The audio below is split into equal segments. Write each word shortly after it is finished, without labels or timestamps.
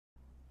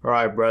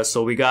Alright, bruh.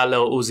 So we got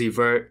Lil Uzi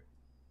Vert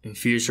and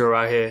Future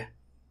right here.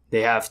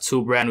 They have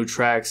two brand new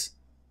tracks.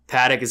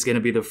 Patek is going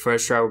to be the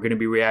first track we're going to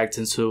be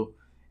reacting to.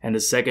 And the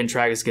second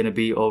track is going to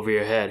be Over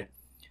Your Head.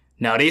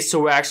 Now, these two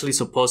were actually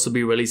supposed to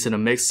be releasing a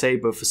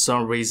mixtape, but for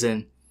some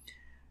reason,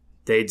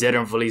 they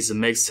didn't release a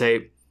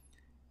mixtape.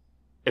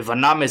 If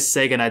I'm not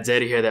mistaken, I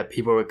did hear that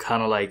people were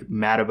kind of like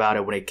mad about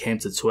it when it came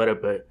to Twitter,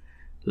 but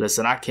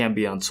listen, I can't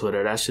be on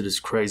Twitter. That shit is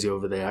crazy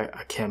over there.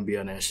 I can't be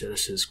on that shit. That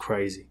shit is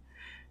crazy.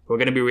 We're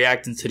going to be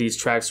reacting to these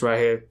tracks right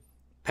here.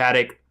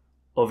 Patek,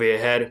 Over Your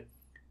Head.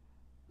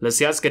 Let's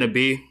see how it's going to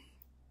be.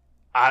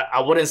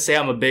 I wouldn't say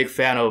I'm a big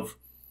fan of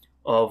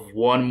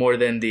one more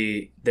than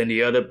the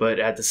other, but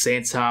at the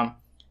same time,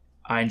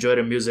 I enjoy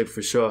the music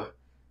for sure.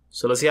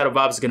 So let's see how the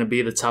vibe is going to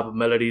be, the type of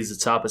melodies,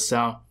 the type of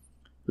sound.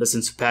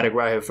 Listen to Patek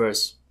right here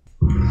first.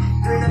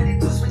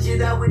 392, switch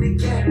it out with the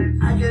cat.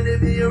 I get a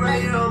million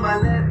right here on my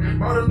lap.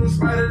 Bought a new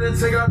spider, then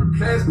take out the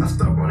plastic. I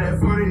stop on that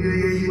 40, hit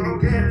the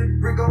gas.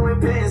 Rico in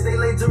pants, they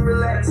late to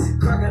relax.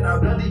 Crocodile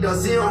Dundee, don't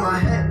see on my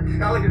hat.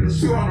 Alligator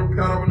shoe on the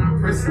pedal when I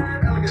press it.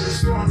 Alligator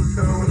shoe on the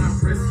pedal when I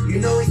press it. You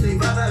know we stay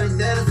vibe out and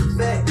that is a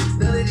fact.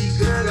 None of these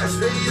girls got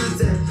straight to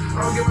the tap.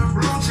 I don't get my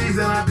blue cheese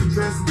and I do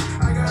dressing.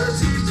 I gotta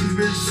teach these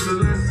bitches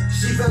a lesson.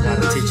 She fell in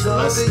love, she's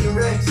all big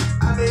racks.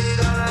 I made it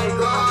out, I ain't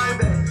going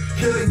back.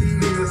 Killing these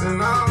niggas and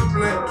all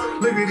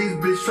black. Look at these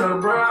bitches tryna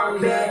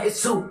brown bag.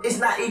 It's two, it's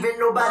not even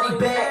nobody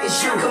bad,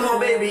 it's you. Come on,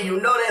 baby, you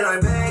know that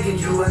I'm bagging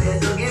you. I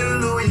had to get a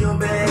Louis on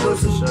bag or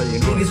two.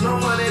 Niggas no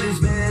one that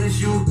is bad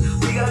as you.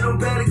 We got no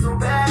Pateks, no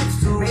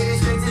Pateks too. Made it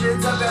straight to the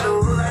top, got a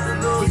whole lot to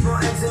know. Keep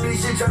on asking me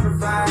shit, tryna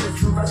find the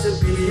truth. I said,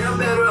 baby, I'm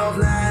better off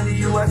lying to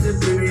you. I said,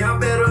 baby, I'm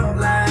better off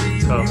lying to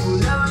you. You will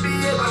never be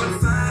able to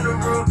find a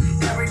room.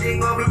 Everything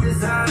gon' be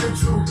designer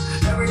true.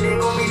 Everything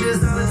gon' be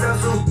designer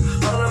tattoo.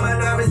 All of my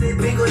diamonds, they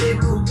pink or they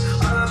blue.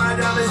 All of my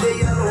diamonds, they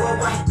yellow or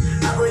white.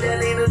 I put that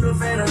lean in the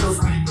fan of those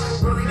right.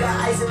 Really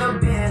got ice in the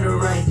band,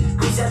 right.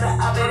 We shut the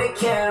I bet it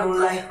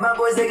candlelight. My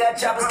boys, they got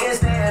choppers, can't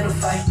stand the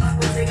fight. My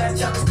boys, they got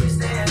choppers, can't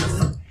stand the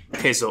fight.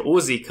 Okay, so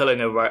Uzi killing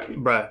it, right,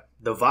 bruh.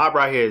 The vibe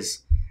right here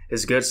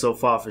is good so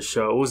far for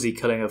sure. Uzi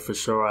killing it for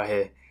sure right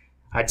here.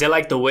 I did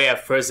like the way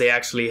at first they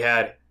actually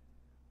had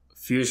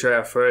Future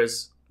at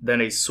first. Then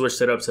they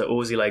switched it up to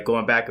Uzi, like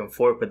going back and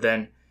forth, but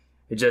then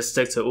it just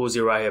stuck to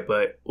Uzi right here.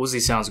 But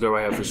Uzi sounds good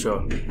right here for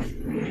sure.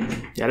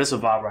 Yeah, this is a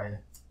vibe right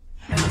here.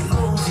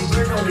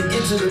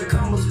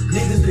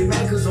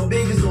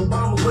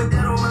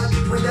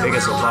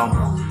 Biggest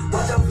Obama.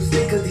 Watch out for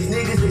snake, cause these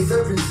niggas, they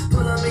serpents.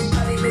 Pull up big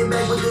body, they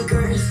back with the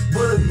curtains.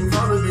 Bulletproof,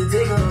 all of the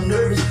take I'm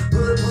nervous.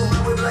 Bulletproof,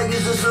 my whip like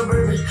it's a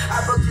Suburban.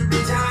 I fucked your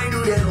bitch, I ain't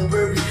do that on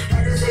purpose.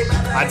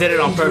 I did it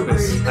on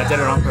purpose. I did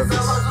it on purpose.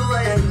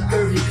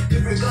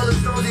 Different color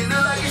stones, they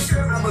look like a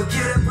shirt. I'ma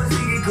kill that pussy,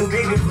 get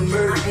convicted for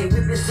murder. I ain't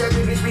with the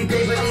serving, bitch, we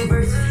pay for the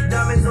verse.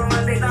 Diamonds on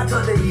my neck, I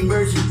thought they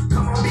emerging.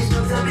 Come on, bitch,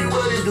 don't tell me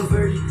what is the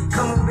verdict.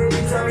 Come on, baby,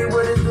 tell me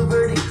what is the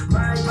verdict.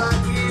 My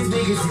pocket is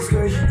biggest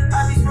excursion.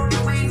 I be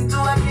smoking weed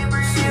until I can't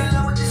breathe. In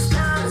love with this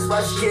style, that's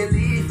why she can't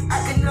leave. I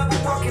can never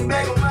walking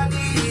back on my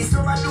knees.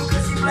 So I do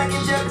cause she black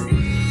and Japanese.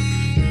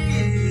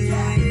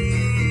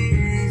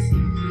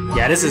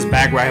 Yeah, this is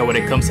back right here when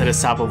it comes to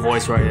this type of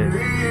voice right here. The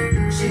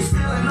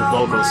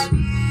vocals.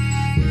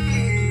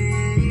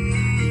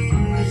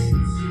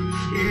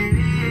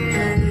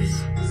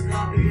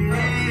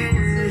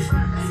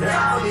 I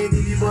don't think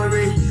these boy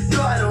ready.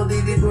 No, I don't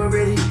think these boy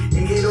ready.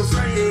 Ain't get no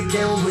friendly, they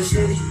came with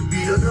machete.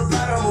 Beat up the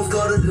pot, almost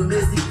called it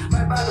domestic.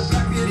 Might buy the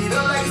black beauty,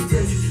 don't like it's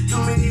tempting.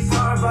 Too many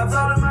foreign vibes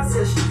all in my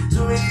session.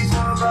 Too many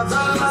foreign vibes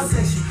all in my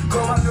section.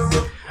 Call my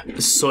girl.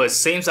 So it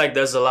seems like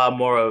there's a lot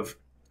more of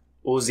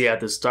Uzi at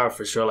the start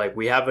for sure. Like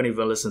we haven't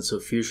even listened to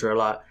Future a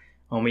lot.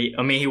 I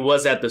mean he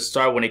was at the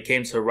start when it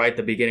came to right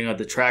the beginning of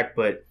the track,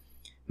 but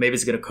maybe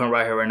it's gonna come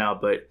right here right now.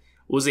 But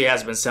Uzi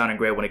has been sounding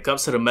great when it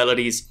comes to the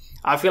melodies.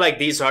 I feel like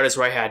these artists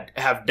right here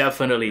have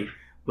definitely,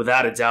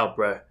 without a doubt,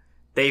 bruh,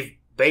 they've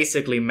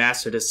basically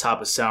mastered this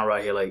type of sound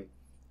right here. Like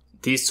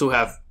these two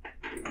have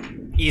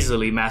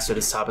easily mastered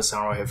this type of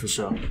sound right here for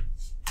sure.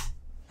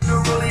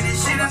 Really,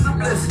 this shit is a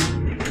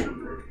blessing.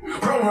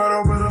 Roll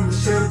hard over the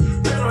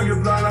machete. Bet on your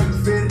blind like a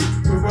fitted.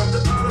 Move up the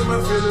out of my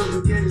feelings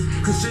and get it.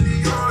 Cause shit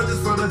is yours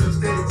just for the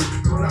aesthetics.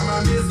 Going out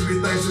my misery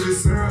thanks to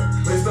this syrup.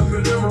 Laced up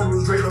in them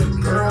was straight up the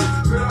curl.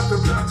 Straight off the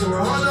block to a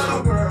whole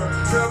other world.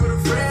 Travel to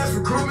France,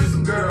 recruit me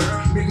some girl.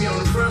 Meet me on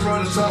the front,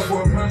 run the top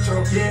for a punch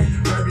off, yeah.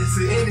 Might be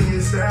to Indian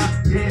style,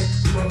 yeah.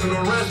 Smoking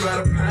on runs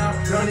by the pound.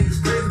 Y'all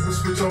niggas crazy, but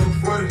switch over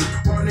 40.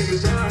 Walk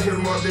niggas down, hit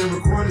them up, then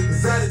record it.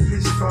 Excited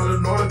bitches call it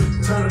north.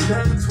 Turn it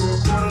down to a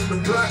corner. The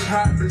block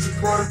hot, bitch,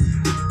 quarter.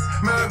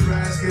 My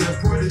brass get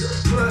imported.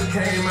 Blood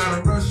came out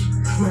of Russia.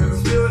 Man,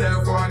 still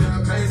that far, I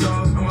got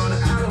pesos. I'm on the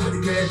island with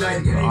the cash like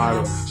the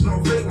gang.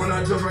 Snowflake when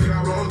I jump, I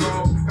got rolls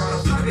on. Got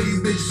a flock of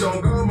these bitches on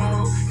go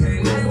mode.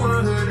 Can't name one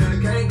hood that I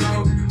can't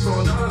go.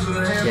 Throwing dollars in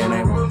the hand on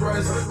a Rolls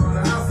Royce. Run a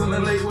house in the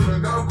lake with a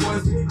golf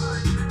course.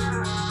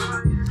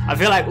 I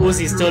feel like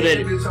Uzi still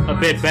did a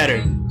bit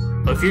better.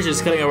 But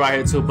Future's killing it right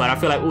here too, but I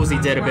feel like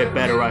Uzi did a bit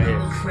better right here.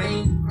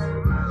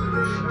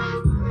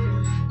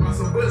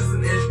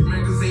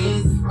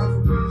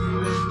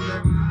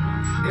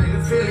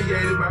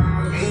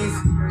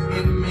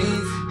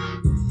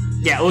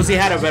 Uzi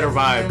had a better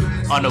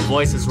vibe on the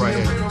voices right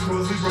here. She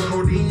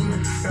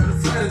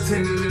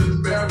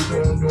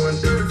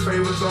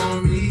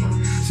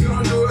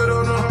gon' do it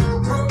on her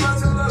own pro, I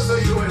tell her so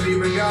you ain't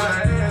even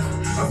gotta ask.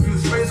 A few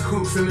space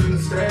coops in the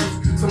stash.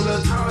 Some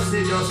little tall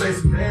shit, y'all say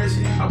some bad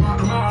shit. I bought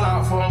them all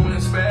out for him when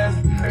it's fast.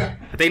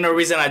 I think the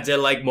reason I did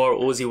like more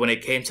Uzi when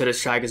it came to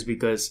this track is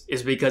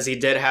because he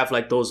did have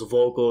like those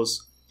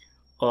vocals,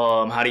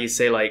 how do you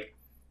say, like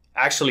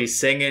actually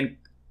singing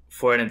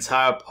for an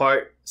entire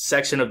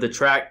section of the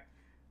track.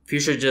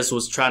 Future just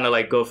was trying to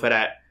like go for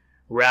that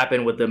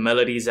rapping with the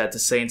melodies at the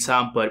same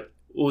time, but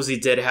Uzi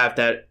did have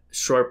that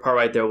short part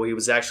right there where he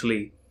was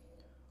actually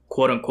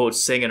quote unquote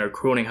singing or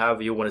crooning,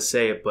 however you want to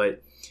say it,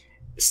 but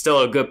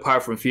still a good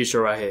part from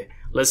Future right here.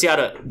 Let's see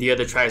how the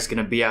other track is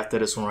gonna be after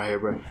this one right here,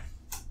 bro.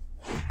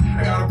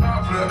 I got a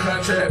popular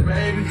contract,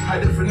 baby. High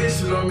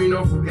definition on me,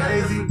 no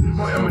fugazi.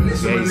 More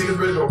ammunition, my niggas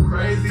ready to go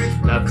crazy.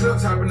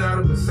 Clips hopping out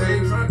of the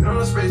safe. On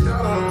the space,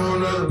 y'all on a whole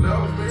nother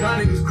level. Y'all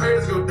niggas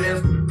crazy, go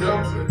dance with the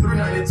devil.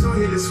 392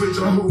 hit the switch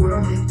on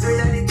whoever.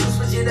 392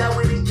 switch it out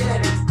with the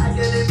cat. I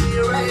got that beat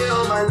right here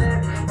on my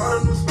lap. All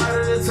the new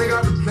spider that take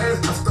out the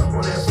plastic. I stop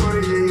on that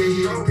 40,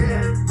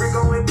 yeah.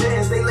 Rico and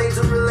pants, they late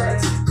to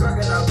relax.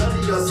 Crocodile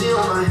Dundee, y'all see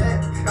on my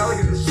hat.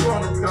 Alligator shoe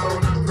on the pedal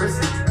when I'm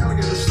pressing.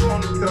 Alligator shoe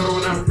on the pedal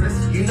when I'm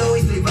pressing. You know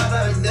we sleep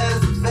out of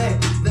that's a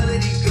fact. None of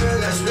these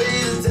girls got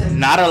straight to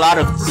not a lot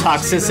of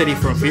toxicity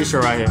from Future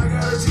right here.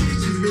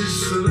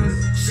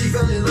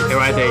 Hey,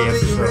 right there, yeah,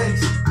 for sure.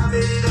 I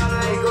made it out, I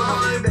ain't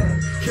going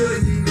back.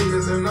 Killing these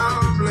niggas and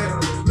I'm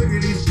black. Look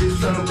at these bitches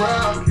trying to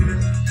rob.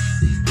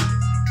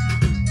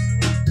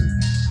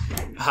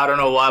 I don't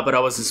know why, but I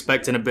was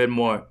expecting a bit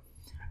more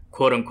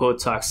quote unquote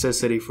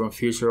toxicity from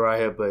Future right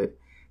here,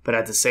 but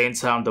at the same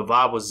time the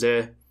vibe was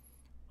there.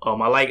 I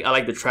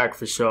like the track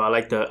for sure. I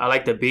like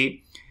the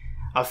beat.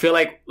 I feel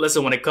like,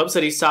 listen, when it comes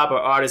to these type of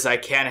artists, I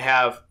can't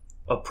have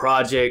a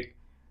project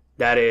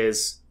that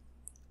is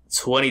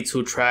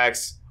 22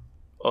 tracks,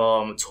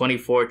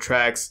 24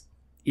 tracks,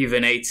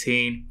 even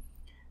 18,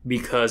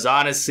 because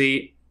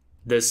honestly,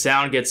 the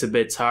sound gets a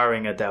bit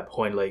tiring at that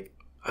point. Like,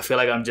 I feel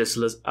like I'm just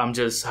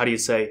how do you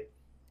say,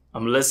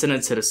 I'm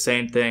listening to the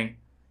same thing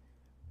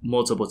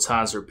multiple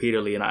times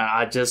repeatedly, and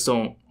I just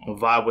don't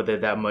vibe with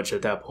it that much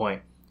at that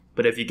point.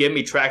 But if you give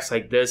me tracks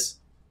like this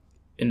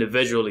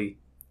individually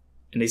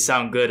and they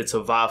sound good, it's a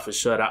vibe for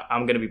sure.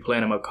 I'm going to be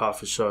playing in my car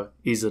for sure,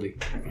 easily.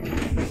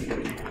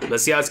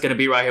 Let's see how it's going to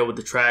be right here with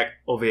the track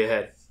Over Your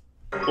Head.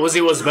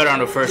 Uzi was better on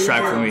the first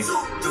track for me.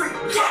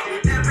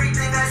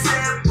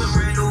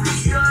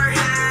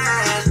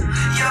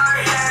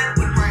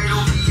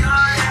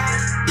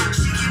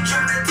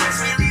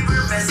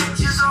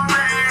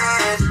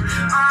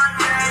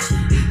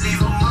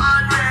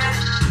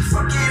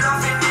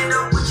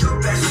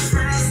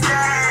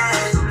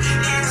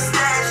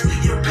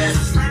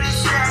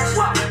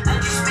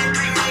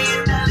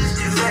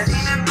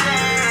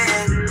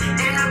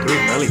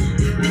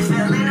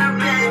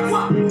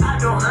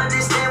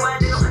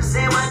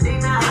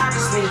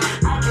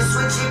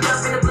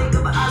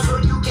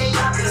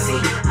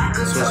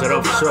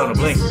 On the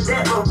blink. Got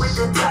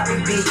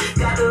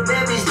the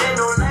bad bitch that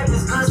no life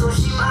is good, so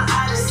she my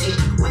odyssey.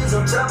 Wings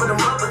on top of the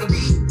motherfucking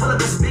beat. Pull up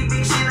this big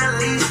shit at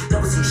least.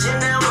 Double C shit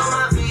down on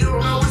my feet. You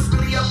don't know what's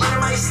really up under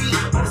my seat.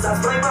 Almost I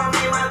flame on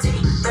me and my teeth.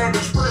 Bad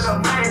bitch pulling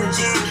up my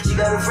energy. She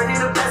got a friend in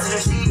the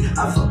passenger seat.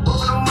 I fuck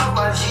both of them up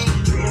my G.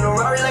 Treating a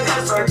Rari like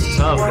I started.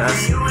 Tough,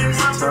 that's you and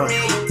one for me.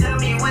 Tell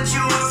me what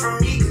you want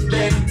from me, cause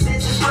baby,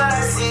 this is what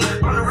I see.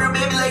 On the real,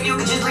 baby, like you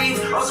could just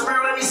leave. Also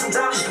real, I need some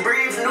time just to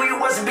breathe. Knew you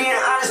wasn't being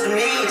honest to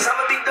me. So I'm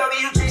a big dog,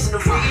 you chasing the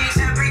fleas.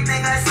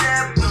 Everything I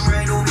said went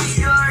right over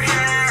your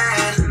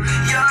head.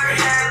 Your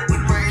head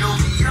went right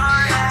over your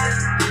head.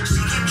 She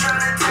keep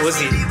trying to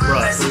test Uzi, bro,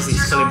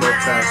 Uzi's killing both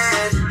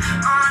tracks.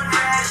 on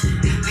red,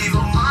 leave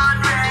them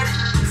on red.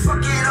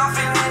 Fuck it off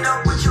and end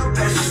up with your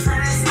best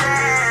friend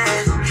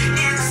instead.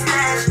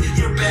 Instead,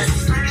 your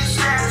best friend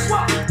instead.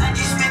 I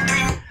just been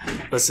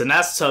 3. Listen,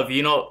 that's tough.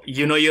 You know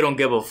you don't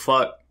give a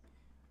fuck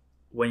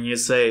when you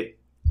say,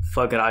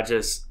 fuck it,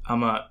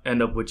 I'ma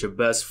end up with your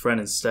best friend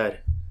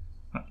instead.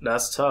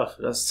 That's tough.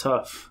 That's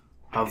tough.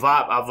 I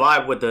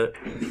vibe with the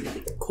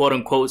quote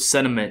unquote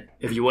sentiment,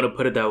 if you want to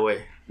put it that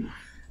way.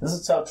 This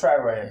is a tough track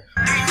right here.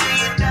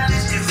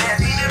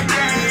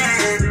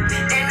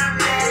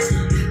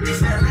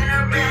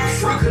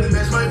 We couldn't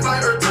match my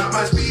fire, top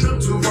my speed,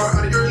 I'm too far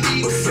out of your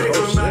league. Take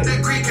them out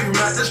the creek, if I'm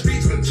out the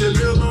streets, when chill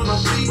on the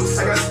fleet.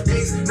 I got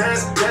 8s,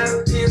 9s,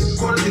 10s,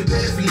 quality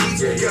past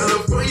fleets.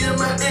 California,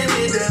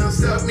 Miami, down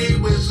south, me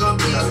with some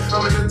beats.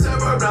 I'm in the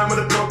terror, I'm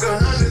in the poker,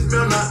 100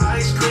 smell my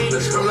ice cream.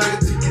 I'm like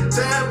a ticket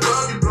time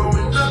bomb, you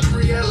blowing up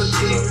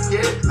reality.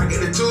 Yeah, I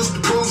get the juice to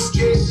boost,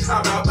 yeah.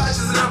 I bought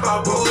batches and I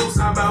bought boobs.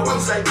 I bought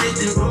website,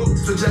 getting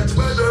boobs. Switch out to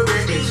weather,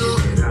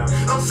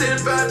 I'm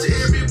sitting by to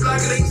every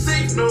block, it ain't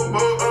safe no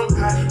more. I'm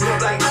high,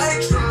 I'm like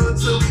nitro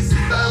till we see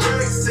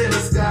fireworks in the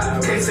sky.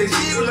 Can't say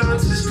she belong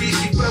to the street,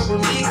 she fuck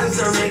with me, cause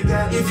I'm that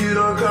guy. If you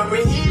don't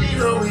comprehend it,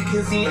 no, we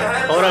can see.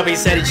 Hold up, he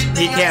said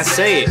he can't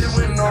say it.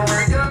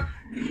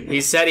 He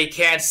said he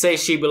can't say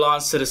she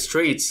belongs to the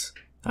streets.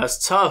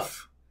 That's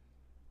tough.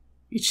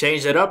 You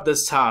changed it up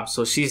this time,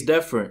 so she's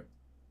different.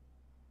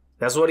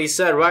 That's what he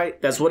said,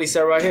 right? That's what he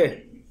said right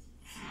here.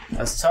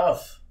 That's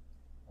tough.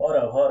 Hold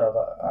up.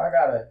 I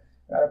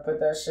gotta put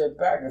that shit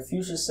back. If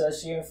Future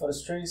says she ain't for the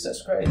streets,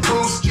 that's crazy.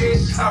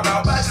 I'm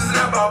about watches and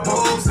I'm about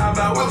moves. I'm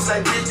about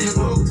website getting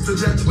moves. To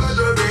judge my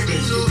door,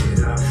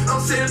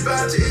 I'm sitting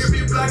by to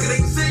every block, it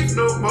ain't safe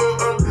no more.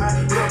 I'm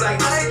high. I'm like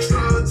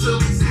nitro till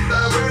we see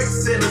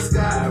fireworks in the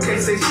sky.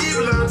 Can't say she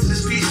belongs to the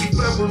street, she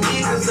fuck with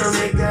me cause I'm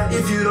that guy.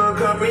 If you don't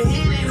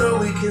comprehend it, no,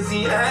 we can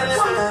see eye to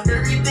eye.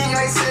 Everything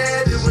I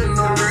said, it went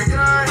over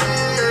your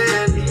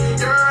head.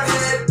 Your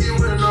head, it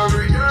went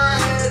over your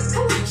head.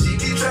 She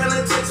keep trying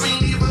to text me,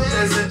 leave her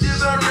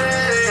messages on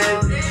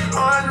red.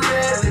 On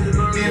red,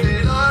 leave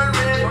it on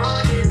red.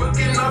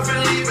 Fucking off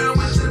and leave it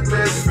with your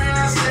best friend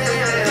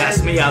instead.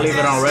 That's me, I leave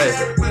it on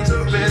red. With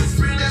your best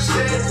friend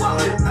instead.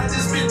 I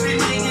just spent $3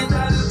 million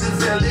that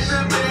fell in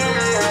the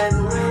bed.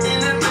 In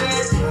the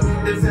bed,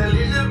 they fell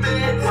in the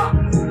bed.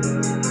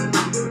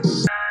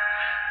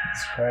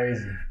 It's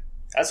crazy.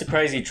 That's a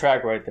crazy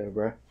track right there,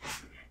 bro.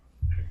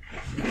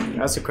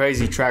 That's a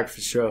crazy track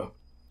for sure.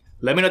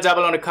 Let me know down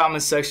below in the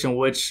comment section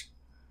which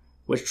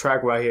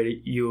track right here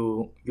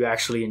you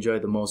actually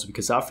enjoyed the most,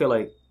 because I feel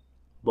like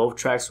both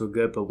tracks were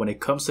good, but when it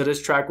comes to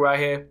this track right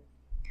here,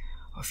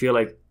 I feel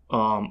like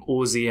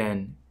Uzi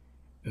and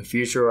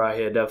Future right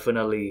here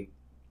definitely,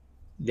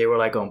 they were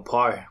like on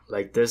par.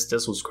 Like this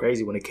was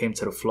crazy when it came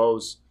to the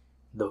flows,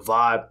 the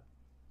vibe.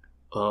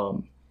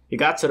 It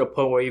got to the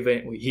point where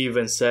he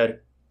even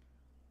said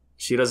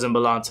she doesn't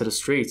belong to the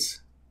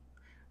streets.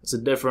 It's a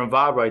different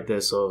vibe right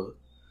there. So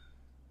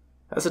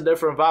that's a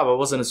different vibe. I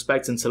wasn't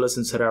expecting to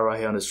listen to that right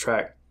here on this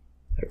track.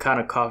 It kind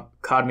of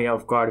caught me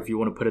off guard, if you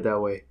want to put it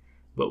that way.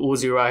 But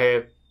Uzi right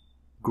here,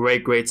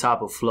 great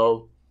type of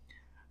flow.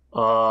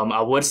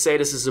 I would say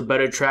this is a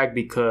better track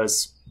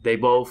because they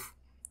both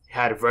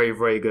had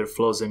very good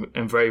flows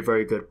and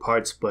very good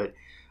parts. But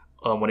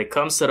when it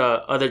comes to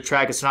the other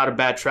track, it's not a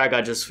bad track.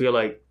 I just feel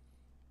like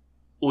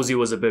Uzi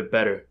was a bit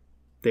better.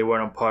 They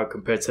weren't on par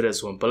compared to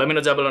this one. But let me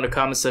know down below in the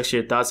comment section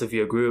your thoughts if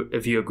you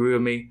agree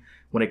with me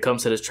when it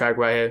comes to this track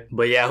right here.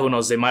 But yeah, who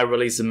knows? They might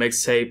release a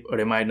mixtape or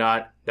they might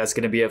not. That's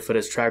going to be it for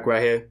this track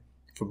right here.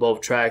 For both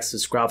tracks,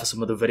 subscribe for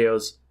some other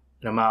videos.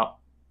 And I'm out.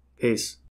 Peace.